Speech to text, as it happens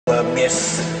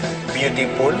Miss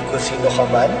Beautiful, kung sino ka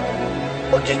man,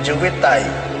 magjujuwit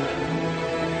tayo.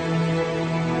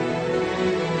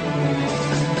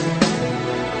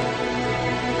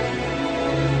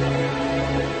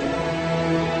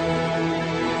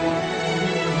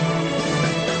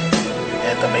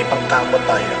 Eto, may pangkamot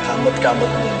tayo. Kamot-kamot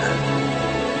muna.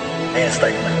 Ayan,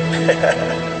 start na.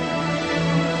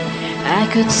 I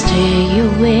could stay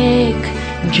awake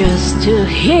just to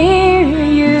hear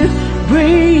you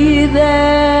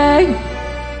breathing.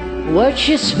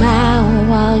 Watch you smile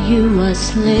while you are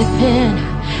sleeping,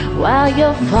 while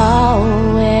you're far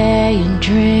away and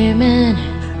dreaming.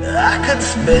 I could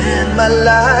spend my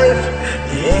life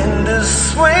in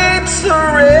this sweet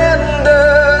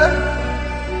surrender.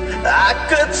 I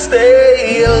could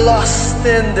stay lost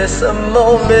in this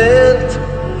moment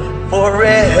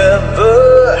forever.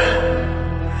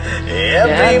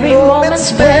 Every moment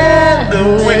spent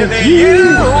with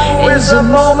you is a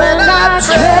moment I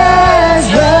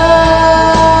treasure.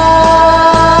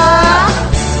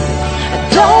 I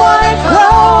don't wanna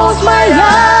close my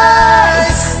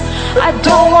eyes, I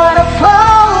don't wanna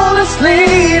fall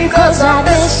asleep, 'cause I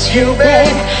miss you,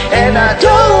 babe, and I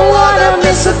don't wanna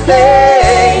miss a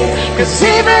thing. 'Cause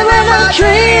even when I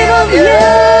dream of you,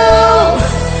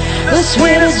 the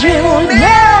sweetest dream will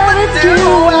never do.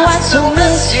 I so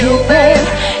miss you, babe,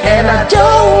 and I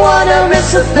don't wanna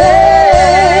miss a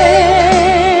thing.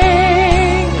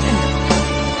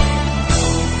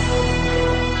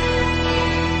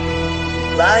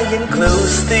 Lying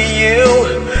close to you,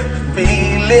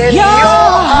 feeling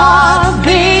Your heart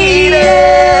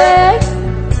beating,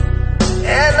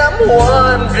 and I'm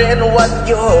wondering what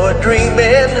you're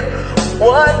dreaming,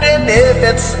 wondering if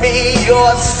it's me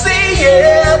you're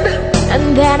seeing.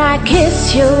 and then I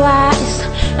kiss your eyes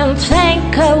and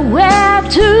think we're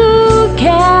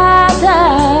together,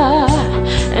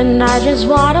 and I just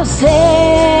wanna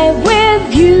stay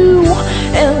with you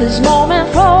in this moment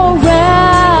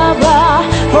forever,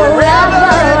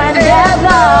 forever and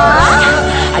ever.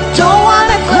 I don't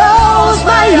wanna close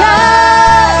my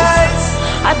eyes,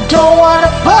 I don't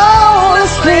wanna fall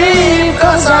asleep,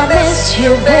 'cause I miss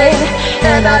you, babe,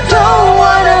 and I don't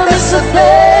wanna miss a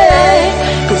thing.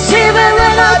 'Cause even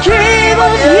when I dream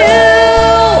of you,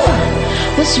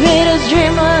 the sweetest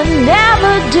dream I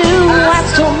never do. I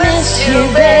still miss you,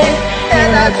 babe,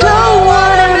 and I don't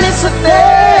wanna miss a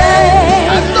thing.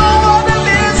 I don't wanna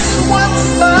miss one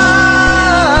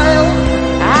smile,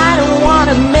 I don't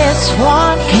wanna miss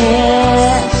one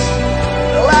kiss.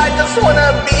 well, I just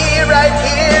wanna be right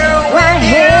here Right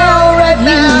here with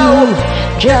you,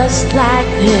 just like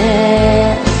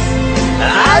this.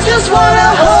 I just wanna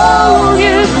hold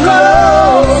you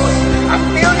close. I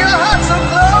feel your heart so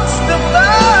close to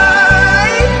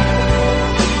mine.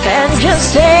 And just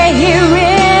stay here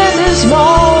in this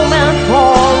moment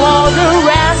for all the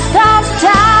rest of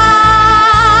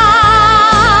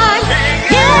time.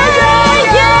 Yeah,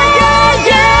 yeah,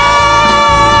 yeah,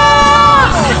 yeah.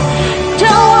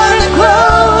 Don't wanna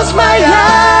close my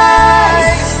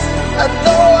eyes, I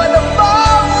don't wanna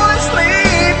fall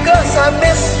asleep, 'cause I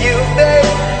miss you,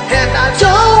 babe, and I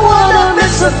don't wanna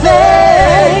miss a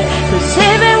thing. 'Cause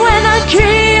even when I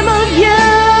dream of you,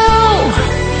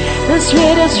 the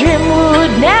sweetest dream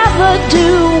would never do.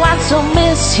 I so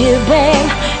miss you, babe,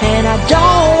 and I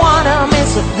don't wanna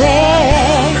miss a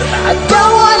thing. I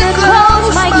don't wanna close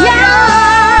my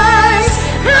eyes,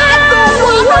 I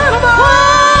don't wanna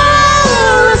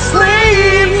fall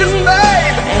asleep,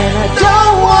 babe. and I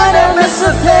don't wanna miss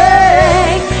a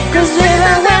thing. 'Cause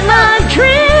even when I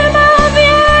dream of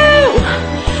you,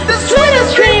 the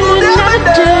sweetest dream would never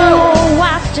do.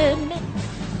 I still miss.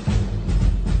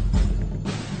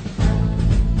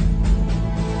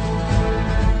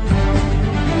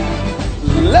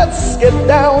 Let's get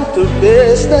down to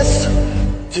business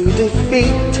to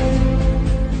defeat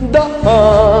the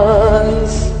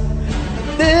Huns.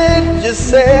 Did you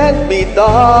send me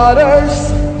daughters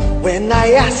when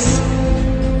I asked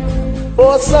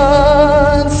for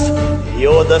sons?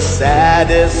 You're the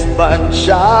saddest bunch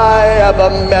I ever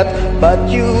met, but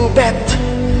you bet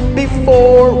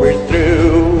before we're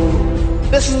through,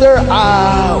 Mr.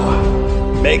 I'll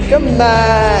make a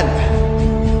man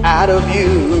out of you.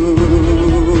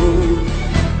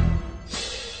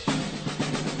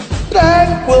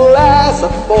 Tranquil as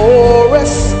a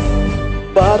forest,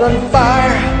 but on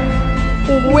fire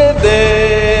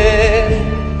within.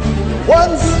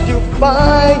 Once you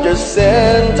find your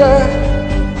center,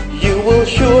 you will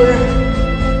sure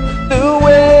to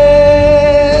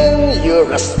win.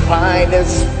 You're a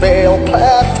spineless, pale,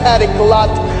 pathetic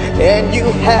lot, and you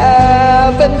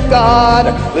haven't got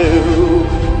a clue.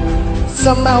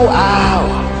 Somehow, ow,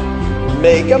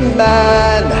 make a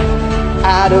man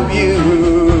out of you.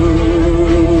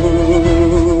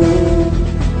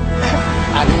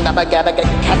 I never gonna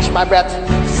catch my breath.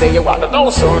 Say you wanna know,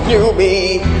 so knew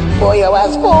me. Boy, I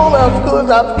was full of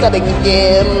good of cutting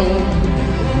again.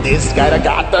 This guy that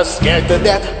got us scared to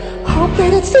death, hoping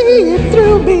to see it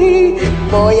through me.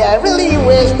 Boy, I really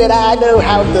wish that I knew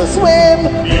how to swim.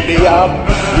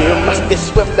 You must be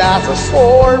swift as a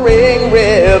soaring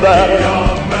river,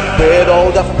 with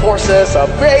all the forces of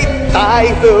great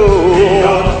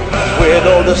typhoon, with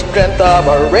all the strength of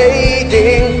a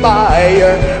raging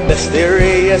fire,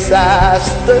 mysterious as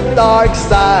the dark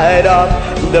side of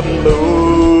the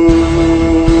moon.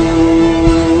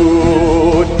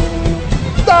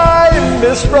 Time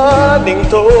is running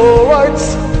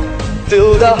towards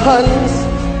till the Huns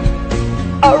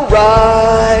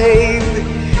arrive.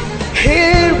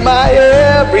 Hear my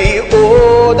every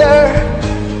order,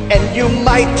 and you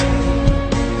might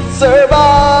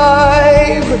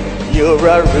survive. You're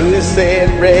a rusted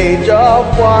rage of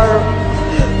war,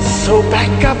 so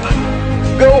back up,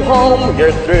 go home,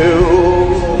 you're through.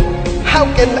 How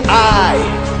can I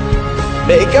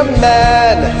make a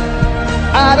man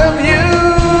out of you?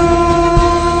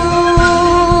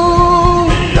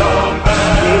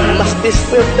 You must be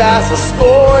swift as a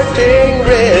scorching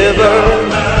river,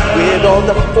 with all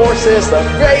the forces of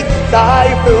great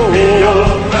typhoon,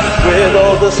 with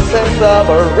all the strength of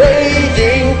a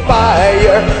raging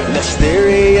fire,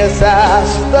 mysterious as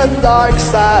the dark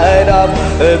side of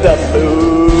the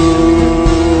moon.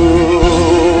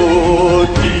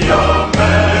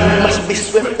 You must be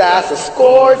swift as a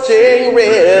scorching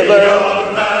river,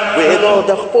 with all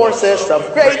the forces of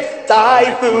great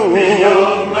typhoon,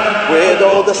 with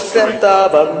all the strength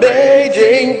of a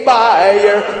raging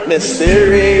fire,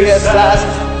 mysterious as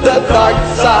the dark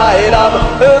side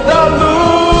of the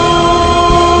moon.